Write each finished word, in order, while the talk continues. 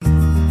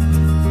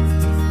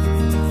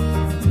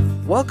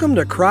Welcome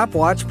to Crop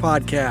Watch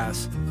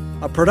Podcast,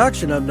 a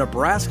production of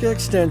Nebraska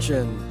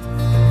Extension.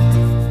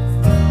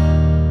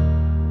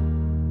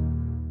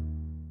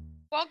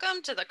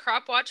 Welcome to the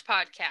Crop Watch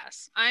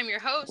Podcast. I'm your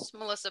host,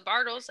 Melissa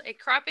Bartles, a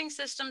cropping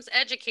systems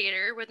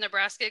educator with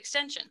Nebraska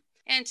Extension.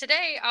 And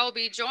today I will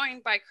be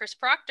joined by Chris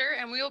Proctor,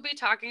 and we will be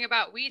talking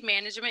about weed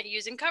management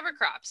using cover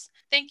crops.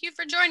 Thank you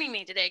for joining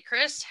me today,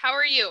 Chris. How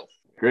are you?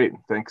 Great.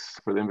 Thanks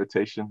for the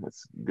invitation.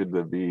 It's good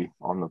to be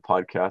on the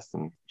podcast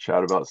and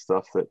chat about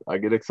stuff that I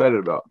get excited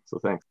about. So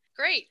thanks.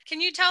 Great. Can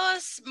you tell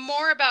us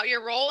more about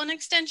your role in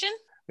Extension?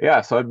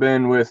 Yeah, so I've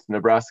been with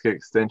Nebraska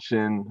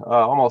Extension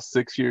almost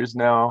 6 years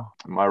now.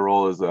 My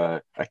role is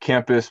a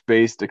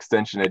campus-based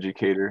extension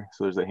educator.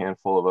 So there's a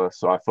handful of us.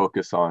 So I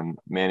focus on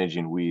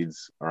managing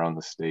weeds around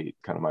the state,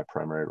 kind of my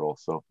primary role.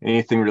 So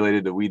anything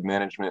related to weed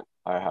management,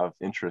 I have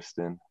interest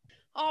in.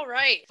 All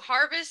right.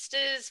 Harvest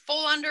is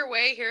full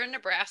underway here in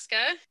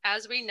Nebraska.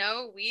 As we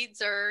know,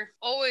 weeds are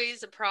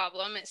always a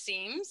problem, it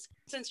seems.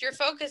 Since your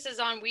focus is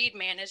on weed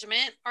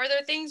management, are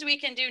there things we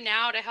can do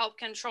now to help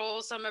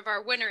control some of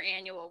our winter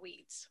annual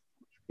weeds?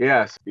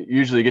 Yes.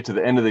 Usually you get to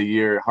the end of the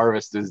year,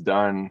 harvest is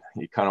done.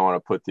 You kind of want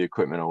to put the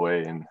equipment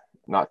away and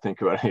not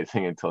think about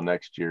anything until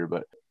next year.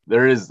 But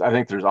I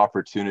think there's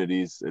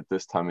opportunities at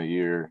this time of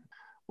year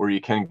where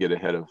you can get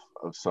ahead of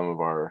some of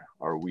our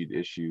weed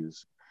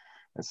issues.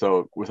 And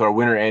so with our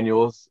winter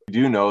annuals, we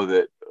do know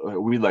that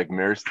weed like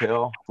mare's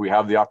tail, if we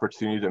have the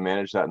opportunity to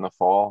manage that in the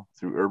fall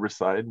through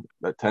herbicide,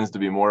 that tends to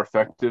be more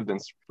effective than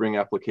spring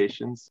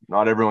applications.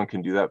 Not everyone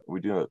can do that, but we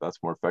do know that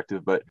that's more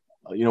effective. But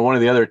one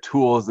of the other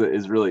tools that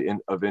is really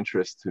of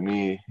interest to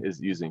me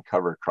is using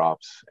cover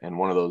crops. And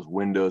one of those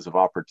windows of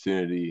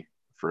opportunity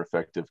for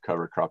effective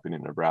cover cropping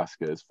in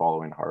Nebraska is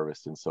following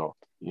harvest. And so,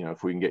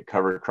 if we can get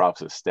cover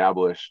crops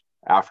established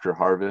after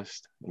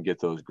harvest and get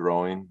those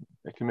growing,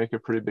 it can make a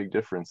pretty big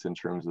difference in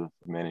terms of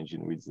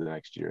managing weeds the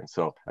next year. And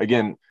so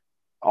again,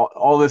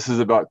 all this is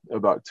about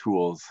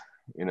tools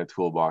in a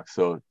toolbox.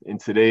 So in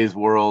today's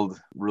world,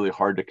 really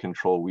hard to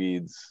control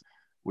weeds.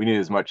 We need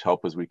as much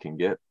help as we can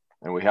get.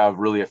 And we have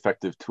really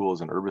effective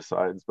tools and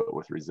herbicides, but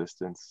with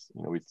resistance,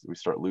 we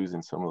start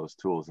losing some of those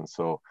tools. And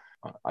so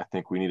I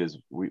think we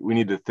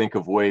need to think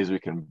of ways we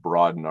can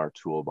broaden our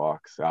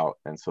toolbox out.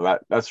 And so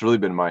that's really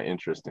been my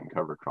interest in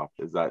cover crop,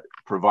 is that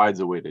provides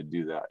a way to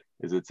do that.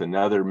 Is it's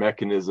another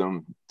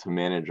mechanism to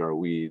manage our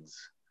weeds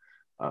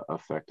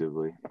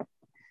effectively.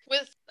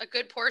 With a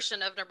good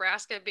portion of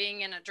Nebraska being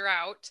in a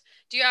drought,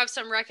 do you have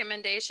some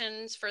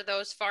recommendations for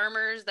those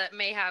farmers that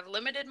may have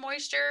limited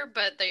moisture,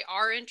 but they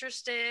are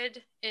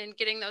interested in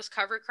getting those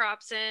cover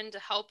crops in to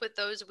help with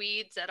those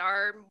weeds that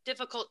are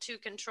difficult to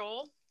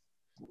control?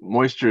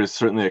 Moisture is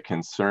certainly a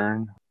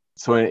concern.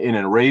 So in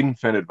a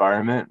rain-fed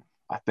environment,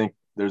 I think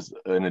there's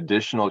an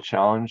additional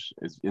challenge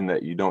is in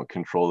that you don't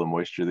control the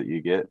moisture that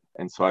you get.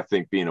 And so I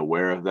think being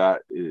aware of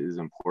that is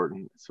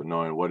important. So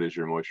knowing what is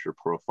your moisture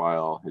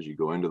profile as you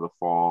go into the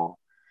fall.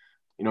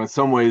 In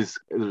some ways,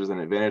 there's an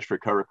advantage for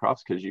cover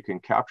crops because you can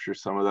capture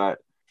some of that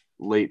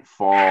late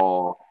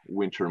fall,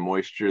 winter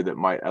moisture that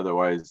might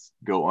otherwise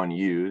go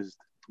unused.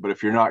 But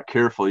if you're not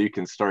careful, you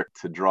can start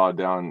to draw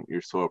down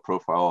your soil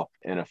profile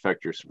and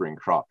affect your spring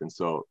crop. And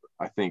so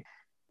I think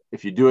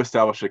if you do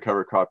establish a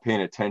cover crop,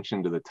 paying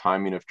attention to the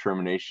timing of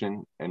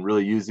termination and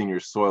really using your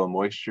soil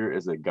moisture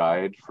as a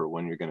guide for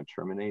when you're going to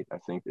terminate, I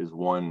think is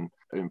one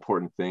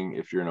important thing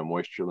if you're in a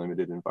moisture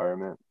limited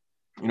environment.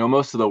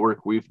 Most of the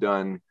work we've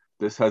done,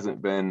 this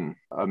hasn't been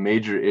a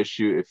major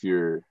issue if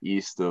you're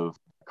east of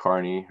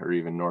Kearney or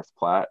even North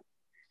Platte.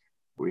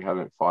 We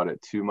haven't fought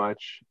it too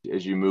much.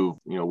 As you move,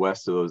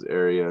 west of those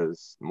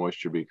areas,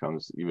 moisture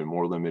becomes even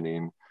more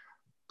limiting.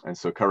 And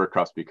so cover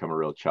crops become a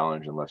real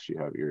challenge unless you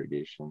have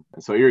irrigation.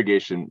 And so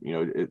irrigation,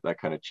 that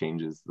kind of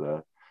changes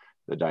the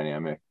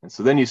dynamic. And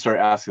so then you start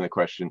asking the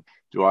question,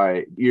 do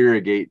I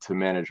irrigate to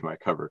manage my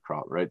cover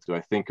crop, right? Do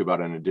I think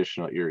about an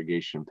additional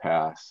irrigation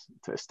pass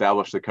to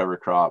establish the cover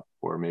crop,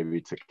 or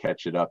maybe to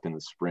catch it up in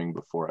the spring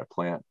before I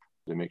plant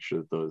to make sure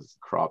that those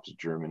crops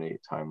germinate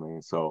timely?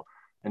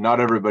 And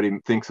not everybody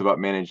thinks about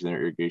managing their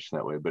irrigation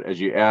that way, but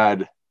as you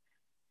add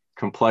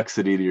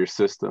complexity to your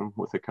system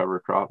with a cover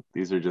crop,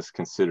 these are just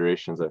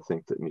considerations I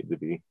think that need to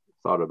be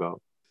thought about.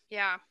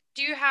 Yeah.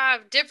 Do you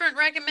have different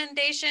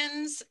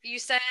recommendations? You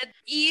said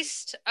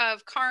east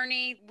of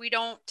Kearney, we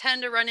don't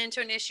tend to run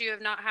into an issue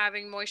of not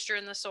having moisture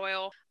in the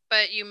soil,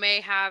 but you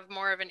may have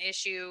more of an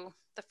issue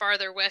the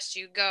farther west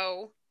you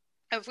go.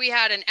 If we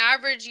had an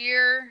average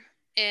year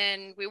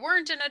and we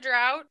weren't in a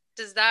drought,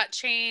 does that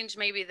change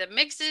maybe the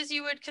mixes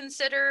you would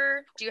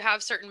consider? Do you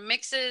have certain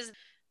mixes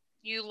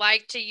you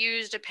like to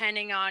use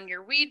depending on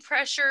your weed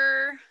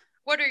pressure?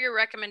 What are your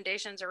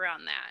recommendations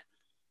around that?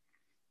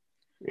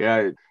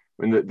 Yeah,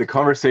 the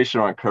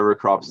conversation on cover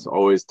crops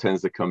always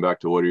tends to come back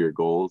to what are your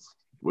goals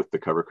with the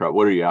cover crop?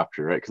 What are you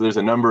after, right? Because there's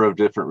a number of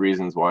different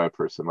reasons why a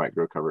person might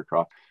grow cover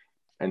crop.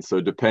 And so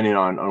depending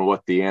on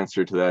what the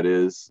answer to that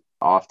is,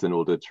 often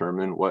will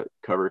determine what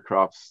cover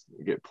crops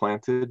get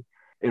planted.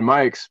 In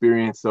my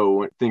experience, though,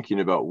 when thinking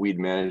about weed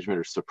management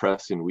or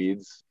suppressing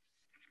weeds,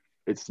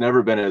 it's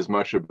never been as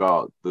much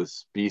about the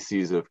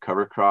species of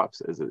cover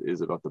crops as it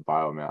is about the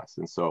biomass.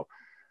 And so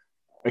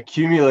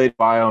accumulate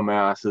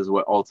biomass is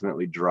what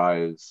ultimately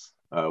drives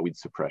weed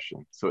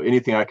suppression. So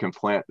anything I can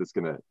plant that's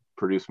going to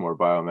produce more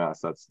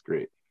biomass, that's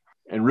great.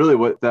 And really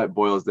what that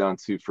boils down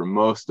to for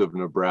most of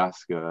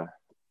Nebraska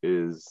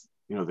is,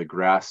 the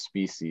grass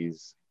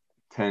species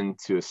tend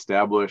to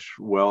establish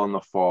well in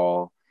the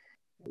fall,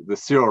 the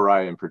cereal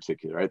rye in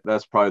particular, right?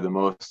 That's probably the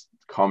most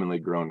commonly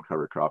grown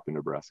cover crop in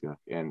Nebraska.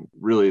 And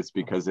really it's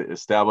because it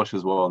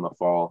establishes well in the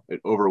fall,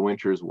 it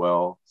overwinters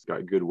well, it's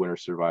got good winter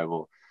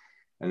survival,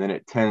 and then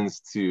it tends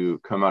to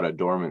come out of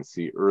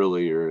dormancy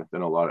earlier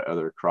than a lot of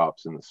other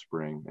crops in the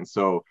spring. And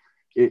so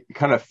it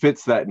kind of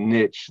fits that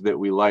niche that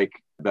we like,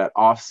 that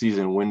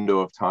off-season window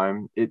of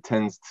time. It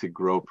tends to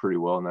grow pretty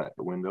well in that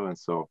window. And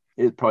so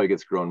it probably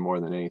gets grown more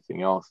than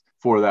anything else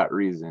for that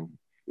reason.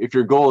 If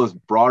your goal is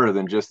broader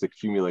than just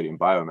accumulating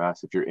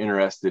biomass, if you're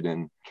interested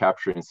in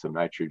capturing some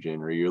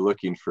nitrogen, or you're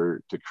looking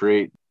to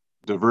create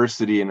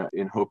diversity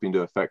in hoping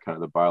to affect kind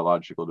of the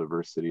biological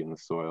diversity in the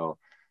soil,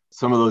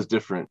 some of those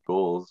different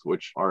goals,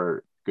 which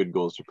are good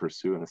goals to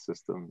pursue in a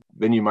system,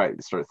 then you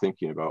might start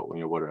thinking about,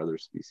 what are other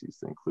species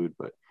to include.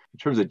 But in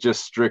terms of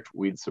just strict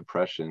weed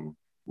suppression,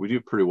 we do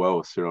pretty well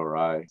with cereal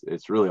rye.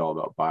 It's really all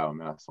about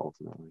biomass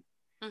ultimately.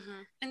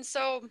 Mm-hmm. And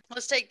so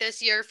let's take this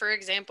year, for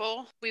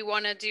example. We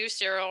want to do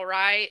cereal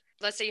rye.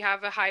 Let's say you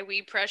have a high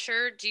weed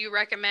pressure. Do you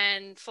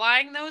recommend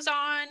flying those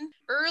on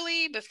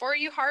early before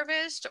you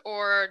harvest,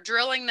 or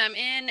drilling them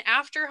in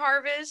after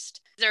harvest?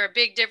 Is there a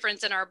big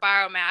difference in our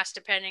biomass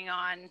depending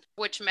on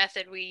which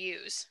method we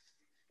use?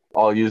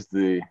 I'll use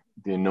the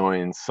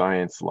annoying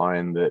science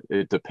line that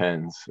it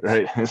depends,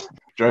 right?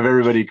 Drive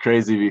everybody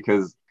crazy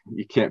because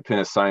you can't pin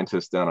a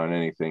scientist down on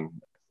anything.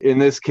 In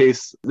this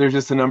case, there's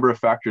just a number of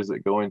factors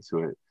that go into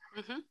it.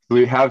 Mm-hmm.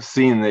 We have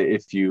seen that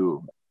if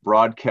you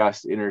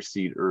broadcast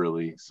interseed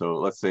early, so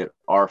let's say at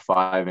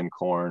R5 in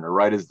corn, or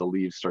right as the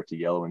leaves start to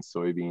yellow in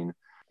soybean,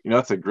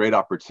 that's a great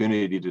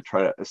opportunity to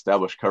try to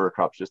establish cover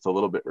crops just a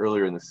little bit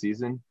earlier in the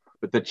season.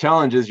 But the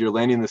challenge is you're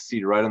landing the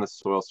seed right on the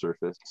soil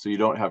surface, so you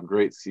don't have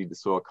great seed to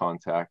soil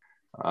contact.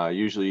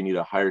 Usually you need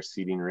a higher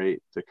seeding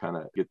rate to kind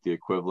of get the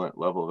equivalent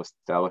level of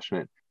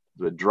establishment.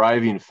 The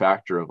driving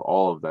factor of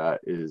all of that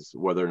is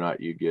whether or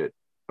not you get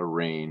a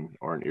rain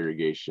or an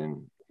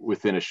irrigation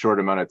within a short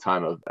amount of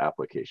time of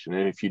application.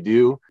 And if you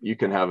do, you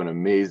can have an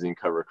amazing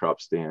cover crop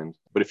stand.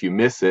 But if you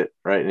miss it,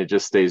 right, and it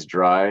just stays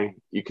dry,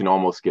 you can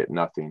almost get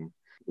nothing.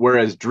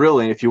 Whereas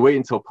drilling, if you wait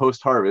until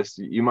post-harvest,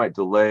 you might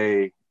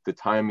delay the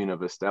timing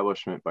of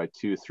establishment by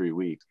 2-3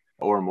 weeks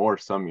or more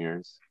some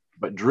years.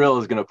 But drill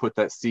is going to put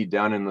that seed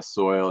down in the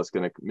soil. It's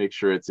going to make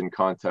sure it's in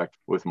contact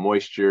with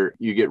moisture.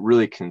 You get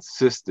really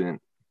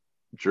consistent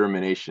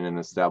germination and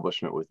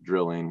establishment with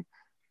drilling,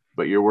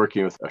 but you're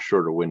working with a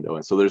shorter window.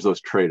 And so there's those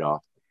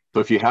trade-offs.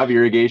 So if you have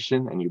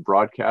irrigation and you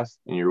broadcast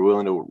and you're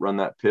willing to run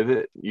that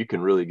pivot, you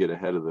can really get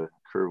ahead of the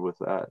curve with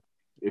that.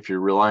 If you're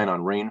relying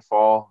on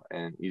rainfall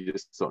and you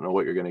just don't know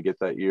what you're going to get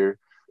that year,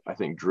 I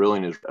think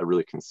drilling is a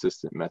really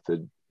consistent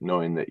method,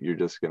 knowing that you're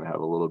just going to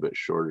have a little bit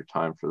shorter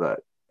time for that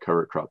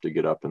cover crop to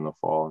get up in the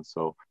fall. And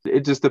so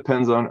it just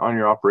depends on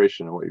your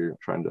operation and what you're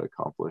trying to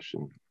accomplish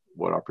and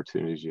what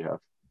opportunities you have.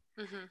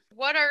 Mm-hmm.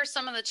 What are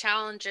some of the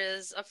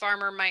challenges a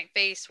farmer might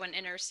face when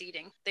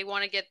interseeding? They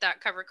want to get that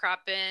cover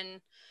crop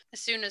in as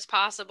soon as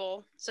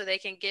possible so they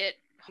can get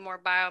more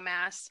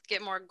biomass,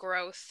 get more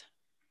growth.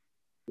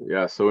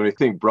 Yeah, so when you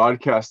think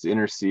broadcast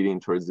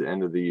interseeding towards the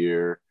end of the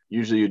year,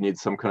 usually you need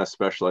some kind of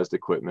specialized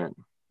equipment.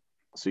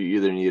 So you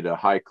either need a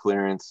high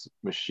clearance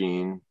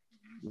machine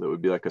that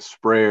would be like a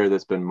sprayer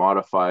that's been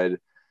modified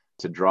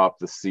to drop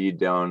the seed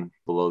down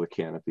below the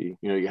canopy.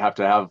 You have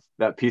to have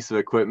that piece of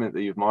equipment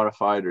that you've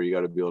modified, or you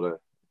got to be able to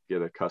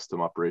get a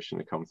custom operation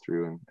to come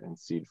through and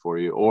seed for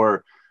you,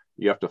 or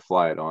you have to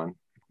fly it on.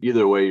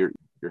 Either way, you're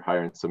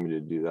hiring somebody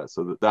to do that.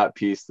 So that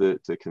piece to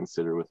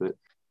consider with it.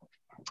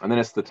 And then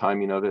it's the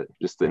timing of it,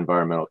 just the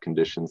environmental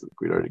conditions that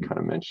we'd already kind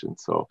of mentioned.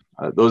 So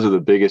those are the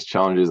biggest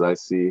challenges I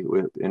see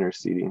with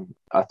interseeding.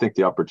 I think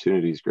the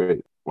opportunity is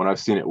great. When I've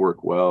seen it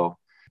work well,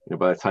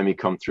 by the time you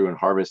come through and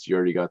harvest, you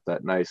already got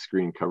that nice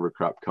green cover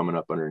crop coming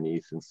up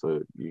underneath. And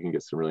so you can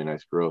get some really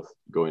nice growth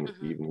going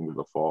even into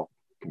the fall.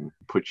 It can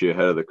put you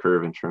ahead of the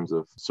curve in terms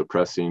of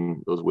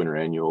suppressing those winter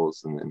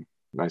annuals and then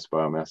nice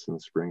biomass in the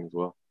spring as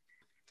well.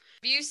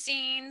 Have you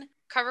seen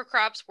cover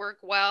crops work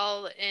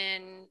well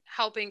in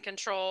helping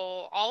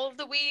control all of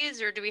the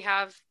weeds, or do we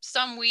have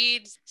some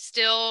weeds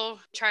still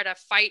try to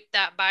fight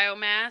that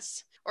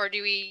biomass, or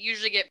do we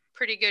usually get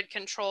pretty good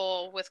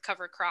control with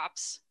cover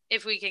crops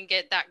if we can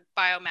get that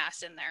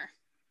biomass in there?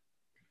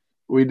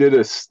 We did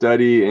a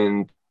study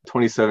in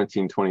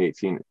 2017,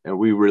 2018, and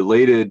we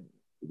related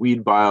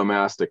weed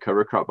biomass to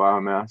cover crop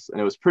biomass,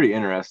 and it was pretty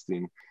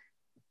interesting.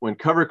 When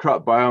cover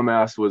crop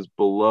biomass was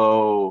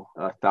below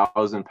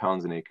 1,000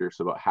 pounds an acre,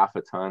 so about half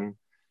a ton,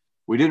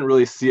 we didn't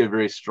really see a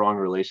very strong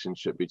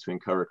relationship between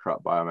cover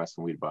crop biomass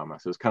and weed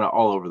biomass. It was kind of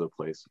all over the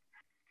place.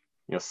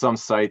 Some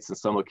sites and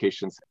some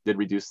locations did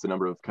reduce the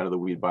number of kind of the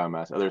weed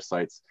biomass. Other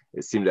sites,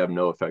 it seemed to have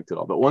no effect at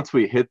all. But once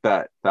we hit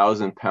that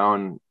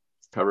 1,000-pound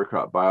cover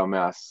crop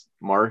biomass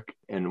mark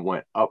and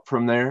went up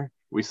from there,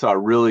 we saw a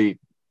really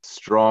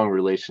strong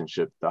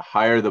relationship. The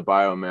higher the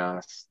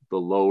biomass, the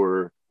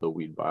lower the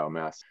weed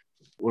biomass.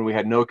 When we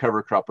had no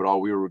cover crop at all,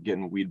 we were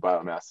getting weed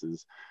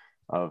biomasses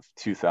of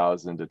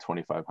 2,000 to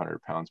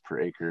 2,500 pounds per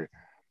acre.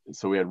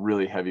 So we had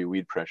really heavy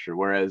weed pressure.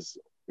 Whereas,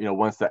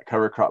 once that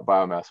cover crop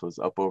biomass was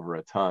up over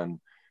a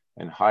ton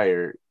and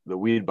higher, the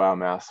weed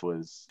biomass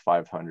was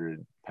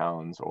 500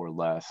 pounds or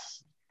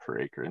less per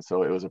acre. And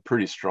so it was a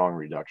pretty strong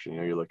reduction.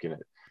 You're looking at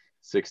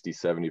 60,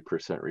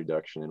 70%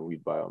 reduction in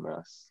weed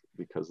biomass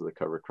because of the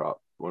cover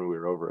crop when we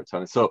were over a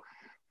ton. And so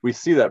we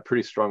see that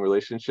pretty strong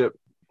relationship.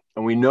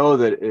 And we know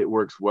that it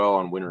works well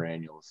on winter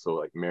annuals. So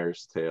like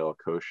mare's tail,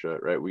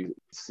 kochia, right? We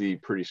see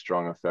pretty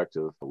strong effect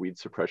of weed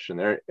suppression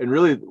there. And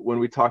really, when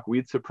we talk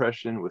weed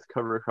suppression with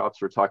cover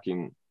crops, we're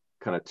talking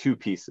kind of two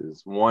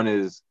pieces. One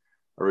is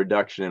a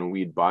reduction in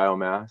weed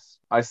biomass.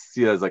 I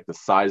see it as like the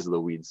size of the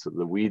weeds. So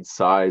the weed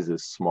size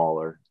is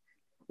smaller,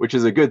 which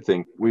is a good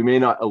thing. We may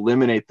not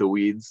eliminate the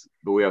weeds,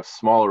 but we have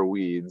smaller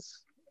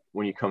weeds.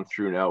 When you come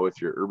through now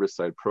with your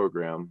herbicide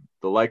program,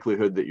 the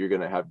likelihood that you're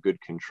going to have good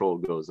control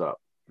goes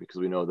up, because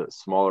we know that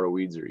smaller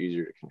weeds are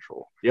easier to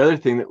control. The other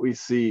thing that we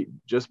see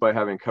just by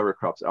having cover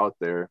crops out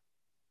there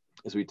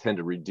is we tend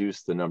to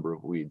reduce the number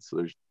of weeds. So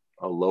there's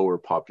a lower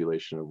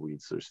population of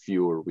weeds. So there's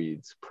fewer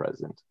weeds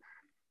present,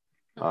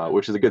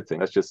 which is a good thing.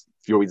 That's just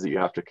fewer weeds that you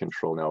have to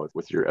control now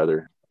with your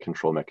other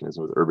control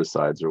mechanism, with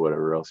herbicides or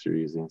whatever else you're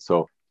using.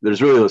 So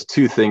there's really those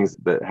two things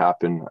that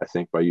happen, I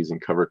think, by using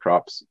cover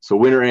crops. So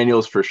winter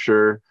annuals for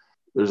sure.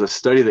 There's a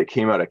study that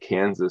came out of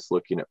Kansas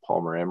looking at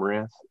Palmer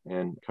amaranth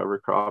and cover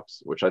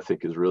crops, which I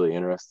think is really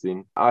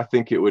interesting. I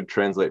think it would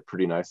translate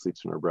pretty nicely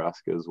to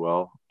Nebraska as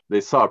well.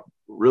 They saw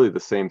really the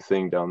same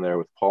thing down there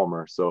with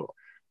Palmer. So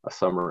a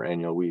summer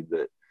annual weed,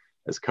 that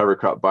as cover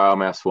crop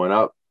biomass went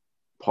up,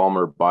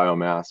 Palmer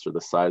biomass, or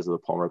the size of the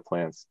Palmer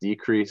plants,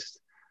 decreased,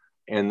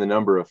 and the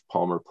number of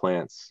Palmer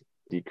plants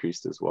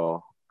decreased as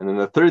well. And then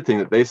the third thing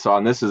that they saw,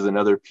 and this is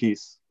another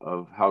piece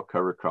of how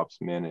cover crops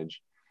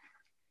manage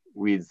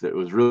weeds that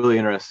was really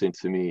interesting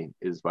to me,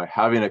 is by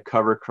having a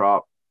cover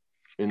crop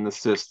in the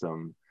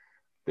system,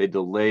 they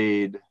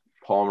delayed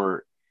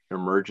Palmer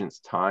emergence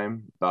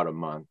time about a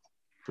month.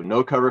 So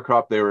no cover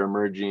crop, they were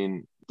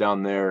emerging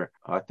down there.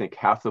 I think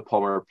half the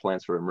Palmer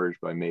plants were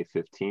emerged by May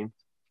 15th,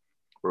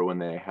 or when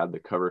they had the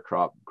cover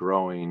crop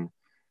growing,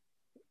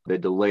 they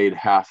delayed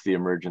half the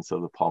emergence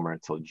of the Palmer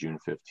until June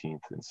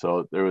 15th. And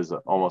so there was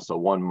almost a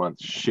 1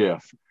 month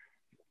shift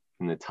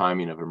in the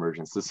timing of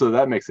emergence. So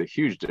that makes a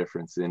huge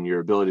difference in your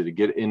ability to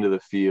get into the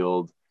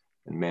field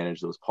and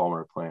manage those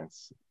Palmer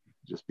plants,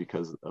 just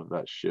because of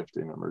that shift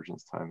in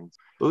emergence timings.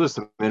 Those are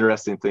some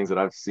interesting things that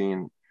I've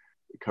seen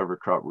cover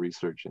crop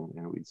research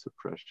and weed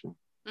suppression.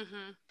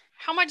 Mm-hmm.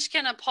 How much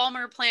can a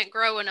Palmer plant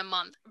grow in a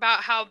month?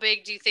 About how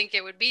big do you think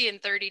it would be in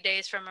 30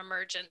 days from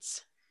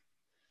emergence?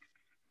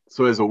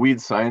 So as a weed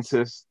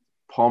scientist,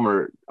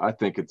 Palmer, I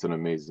think it's an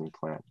amazing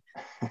plant.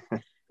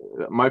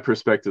 My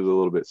perspective is a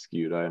little bit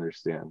skewed, I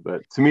understand,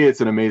 but to me,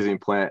 it's an amazing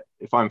plant.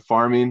 If I'm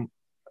farming,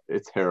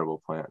 it's a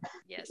terrible plant.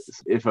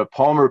 Yes. If a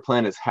Palmer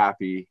plant is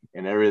happy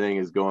and everything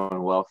is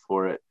going well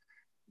for it,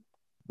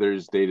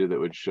 there's data that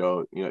would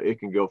show, it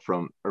can go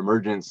from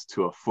emergence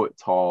to a foot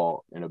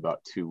tall in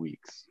about 2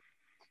 weeks.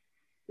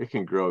 It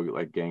can grow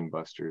like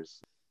gangbusters.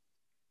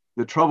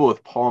 The trouble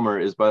with Palmer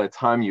is by the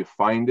time you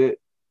find it,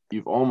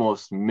 you've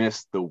almost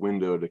missed the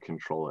window to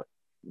control it.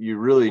 You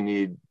really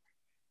need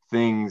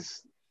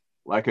things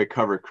like a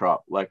cover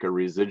crop, like a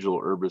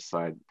residual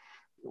herbicide,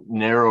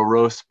 narrow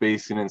row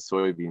spacing in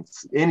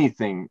soybeans,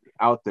 anything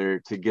out there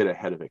to get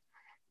ahead of it.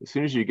 As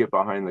soon as you get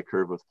behind the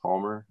curve with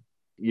Palmer,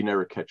 you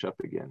never catch up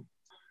again.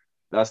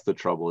 That's the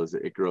trouble, is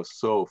that it grows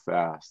so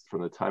fast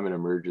from the time it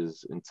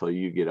emerges until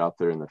you get out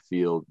there in the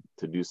field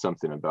to do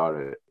something about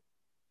it.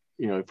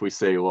 If we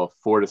say, well,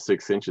 4 to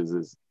 6 inches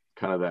is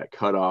kind of that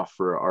cutoff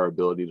for our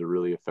ability to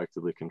really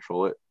effectively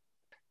control it.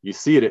 You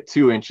see it at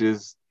 2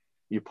 inches,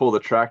 you pull the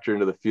tractor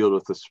into the field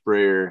with the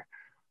sprayer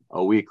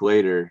a week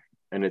later,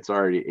 and it's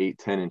already 8,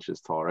 10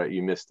 inches tall, right?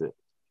 You missed it.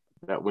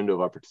 That window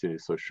of opportunity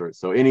is so short.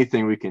 So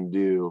anything we can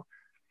do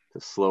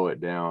to slow it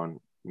down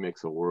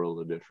makes a world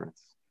of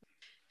difference.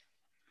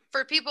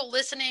 For people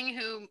listening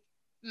who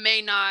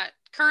may not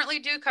currently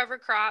do cover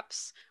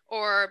crops,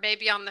 or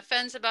maybe on the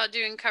fence about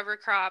doing cover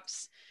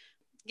crops,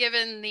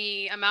 given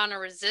the amount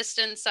of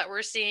resistance that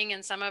we're seeing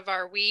in some of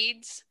our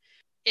weeds,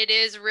 it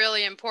is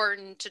really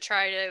important to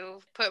try to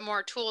put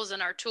more tools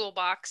in our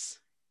toolbox,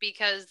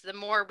 because the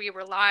more we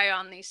rely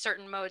on these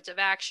certain modes of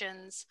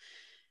actions,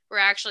 we're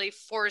actually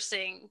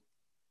forcing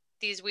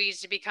these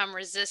weeds to become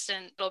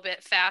resistant a little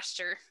bit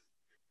faster.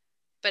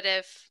 But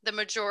if the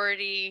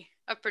majority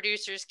of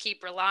producers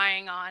keep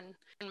relying on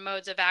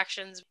modes of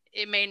actions,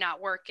 it may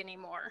not work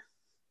anymore.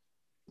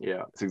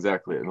 Yeah, that's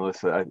exactly it,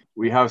 Melissa.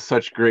 We have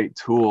such great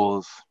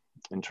tools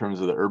in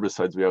terms of the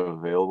herbicides we have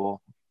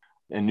available.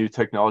 and new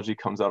technology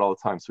comes out all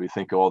the time. So we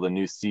think of all the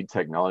new seed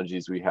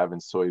technologies we have in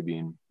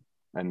soybean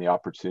and the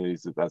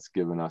opportunities that that's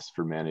given us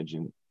for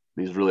managing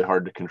these really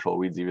hard to control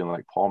weeds, even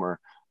like palmer.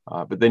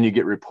 But then you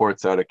get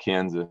reports out of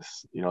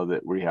Kansas,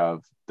 that we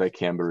have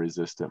dicamba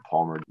resistant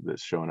palmer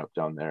that's showing up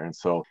down there. And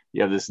so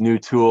you have this new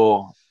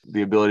tool,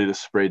 the ability to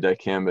spray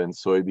dicamba in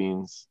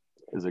soybeans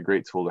is a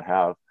great tool to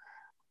have.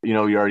 You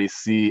already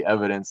see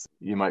evidence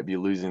you might be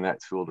losing that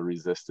tool to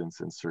resistance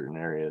in certain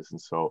areas.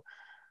 And so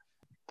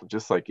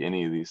just like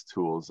any of these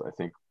tools, I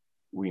think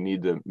we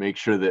need to make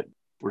sure that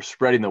we're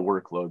spreading the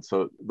workload.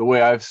 So the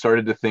way I've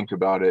started to think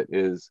about it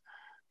is,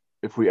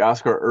 if we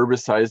ask our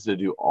herbicides to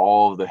do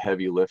all of the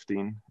heavy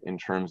lifting in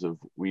terms of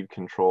weed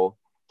control,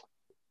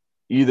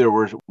 either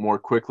we're more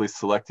quickly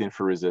selecting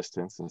for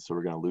resistance, and so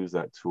we're going to lose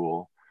that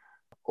tool,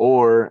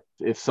 or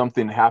if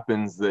something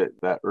happens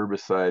that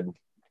herbicide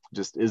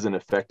just isn't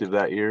effective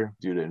that year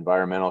due to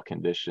environmental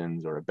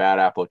conditions or a bad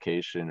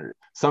application or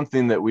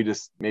something that we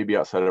just may be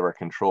outside of our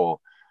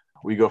control,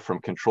 we go from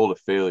control to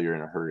failure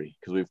in a hurry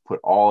because we've put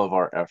all of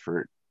our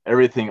effort,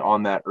 everything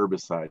on that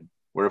herbicide.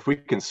 Where if we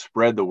can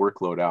spread the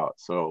workload out,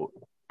 so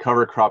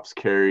cover crops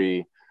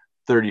carry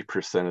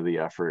 30% of the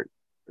effort,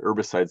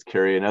 herbicides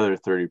carry another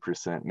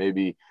 30%,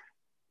 maybe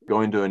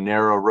going to a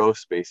narrow row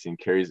spacing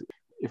carries.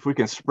 If we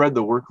can spread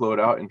the workload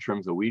out in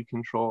terms of weed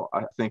control,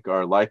 I think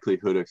our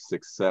likelihood of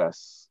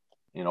success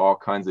in all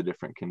kinds of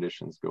different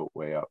conditions go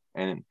way up.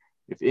 And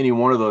if any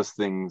one of those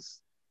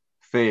things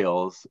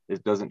fails,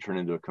 it doesn't turn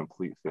into a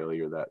complete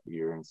failure that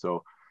year. And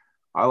so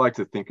I like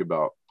to think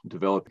about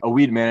developing a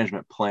weed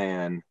management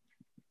plan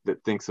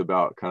that thinks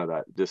about kind of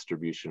that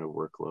distribution of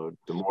workload.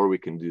 The more we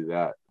can do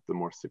that, the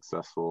more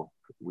successful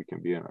we can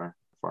be in our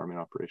farming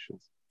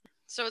operations.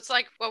 So it's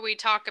like what we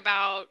talk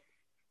about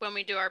when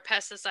we do our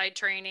pesticide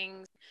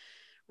training,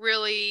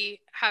 really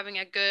having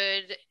a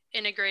good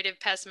integrative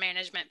pest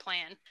management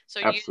plan.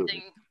 So Absolutely.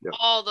 Using Yep.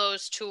 all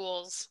those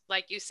tools,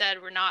 like you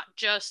said, we're not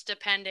just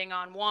depending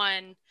on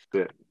one.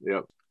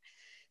 Yep.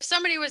 If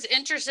somebody was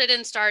interested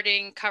in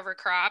starting cover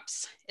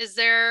crops, is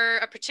there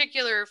a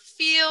particular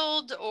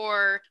field,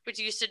 or would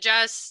you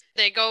suggest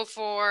they go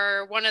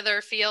for one of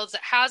their fields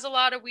that has a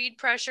lot of weed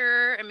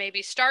pressure and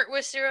maybe start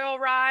with cereal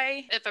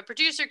rye? If a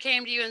producer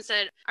came to you and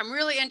said, I'm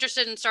really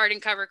interested in starting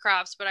cover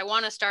crops, but I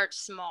want to start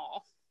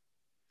small,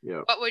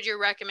 what would your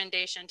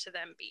recommendation to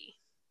them be?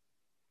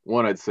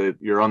 One, I'd say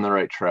you're on the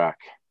right track.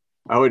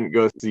 I wouldn't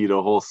go seed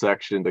a whole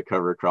section to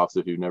cover crops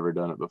if you've never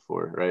done it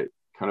before, right?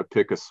 Kind of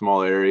pick a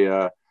small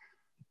area,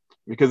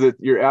 because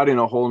you're adding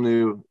a whole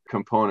new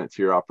component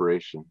to your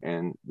operation,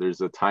 and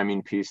there's a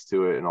timing piece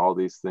to it and all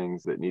these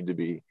things that need to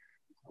be,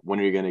 when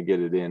are you going to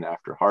get it in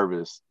after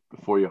harvest?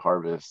 Before you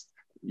harvest,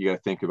 you got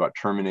to think about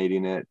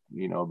terminating it,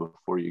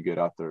 before you get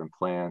out there and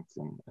plant.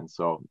 And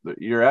so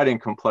you're adding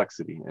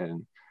complexity.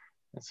 And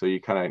so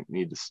you kind of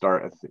need to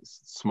start at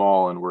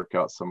small and work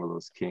out some of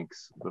those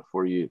kinks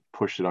before you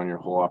push it on your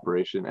whole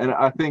operation. And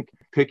I think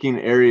picking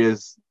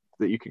areas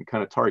that you can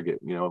kind of target,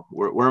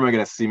 where am I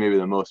going to see maybe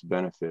the most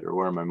benefit, or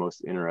where am I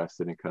most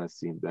interested in kind of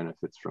seeing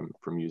benefits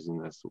from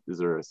using this? Is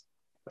there a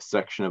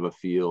section of a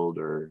field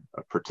or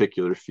a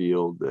particular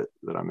field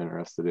that I'm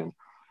interested in?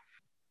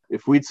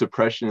 If weed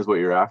suppression is what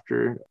you're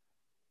after,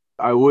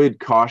 I would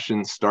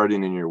caution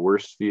starting in your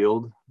worst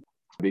field,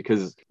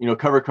 because,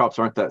 cover crops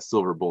aren't that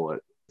silver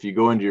bullet. If you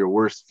go into your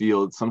worst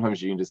field,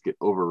 sometimes you can just get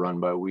overrun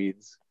by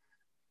weeds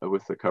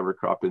with the cover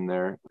crop in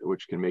there,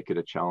 which can make it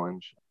a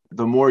challenge.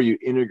 The more you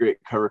integrate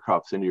cover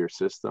crops into your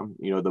system,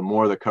 the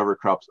more the cover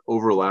crops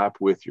overlap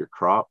with your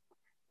crop,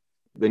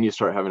 then you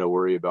start having to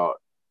worry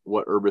about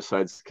what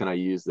herbicides can I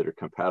use that are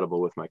compatible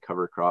with my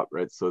cover crop,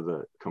 right? So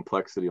the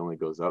complexity only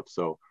goes up.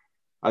 So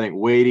I think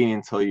waiting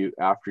until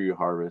after you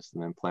harvest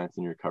and then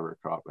planting your cover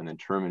crop and then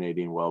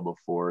terminating well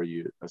before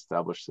you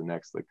establish the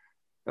next,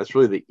 that's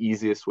really the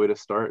easiest way to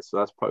start. So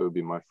that's probably would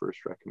be my first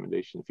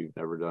recommendation if you've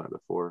never done it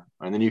before.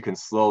 And then you can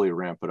slowly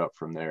ramp it up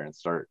from there and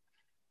start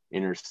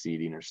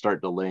interseeding or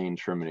start delaying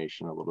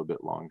termination a little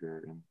bit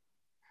longer and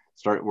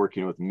start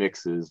working with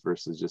mixes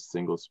versus just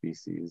single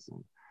species.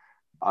 And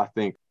I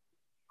think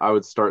I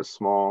would start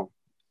small.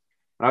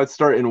 I would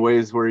start in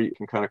ways where you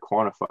can kind of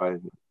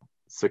quantify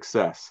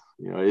success.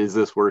 Is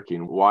this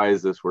working? Why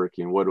is this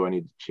working? What do I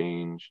need to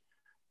change?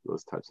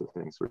 Those types of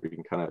things, where you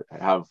can kind of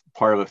have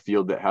part of a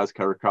field that has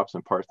cover crops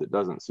and parts that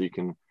doesn't, so you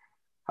can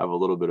have a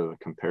little bit of a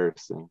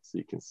comparison, so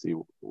you can see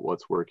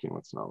what's working,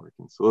 what's not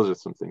working. So those are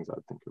some things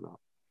I'd think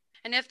about.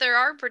 And if there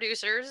are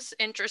producers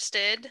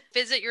interested,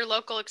 visit your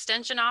local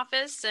extension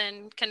office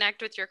and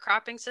connect with your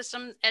cropping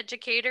system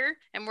educator.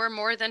 And we're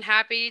more than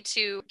happy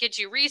to get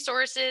you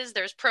resources.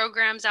 There's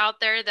programs out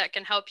there that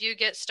can help you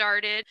get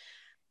started.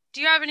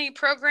 Do you have any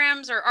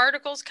programs or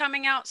articles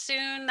coming out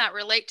soon that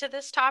relate to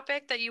this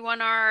topic that you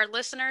want our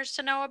listeners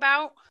to know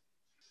about?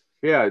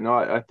 Yeah, no,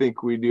 I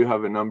think we do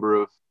have a number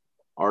of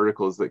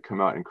articles that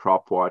come out in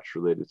Crop Watch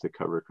related to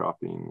cover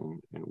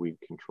cropping and weed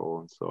control.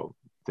 And so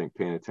I think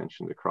paying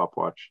attention to Crop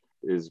Watch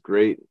is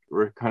great.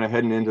 We're kind of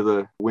heading into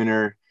the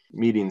winter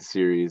meeting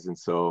series. And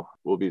so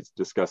we'll be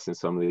discussing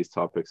some of these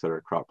topics at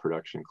our crop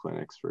production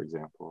clinics, for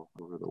example,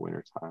 over the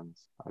winter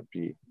times. I'd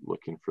be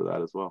looking for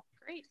that as well.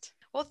 Great.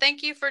 Well,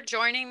 thank you for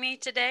joining me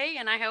today,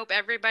 and I hope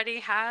everybody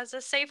has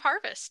a safe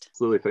harvest.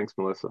 Absolutely. Thanks,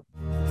 Melissa.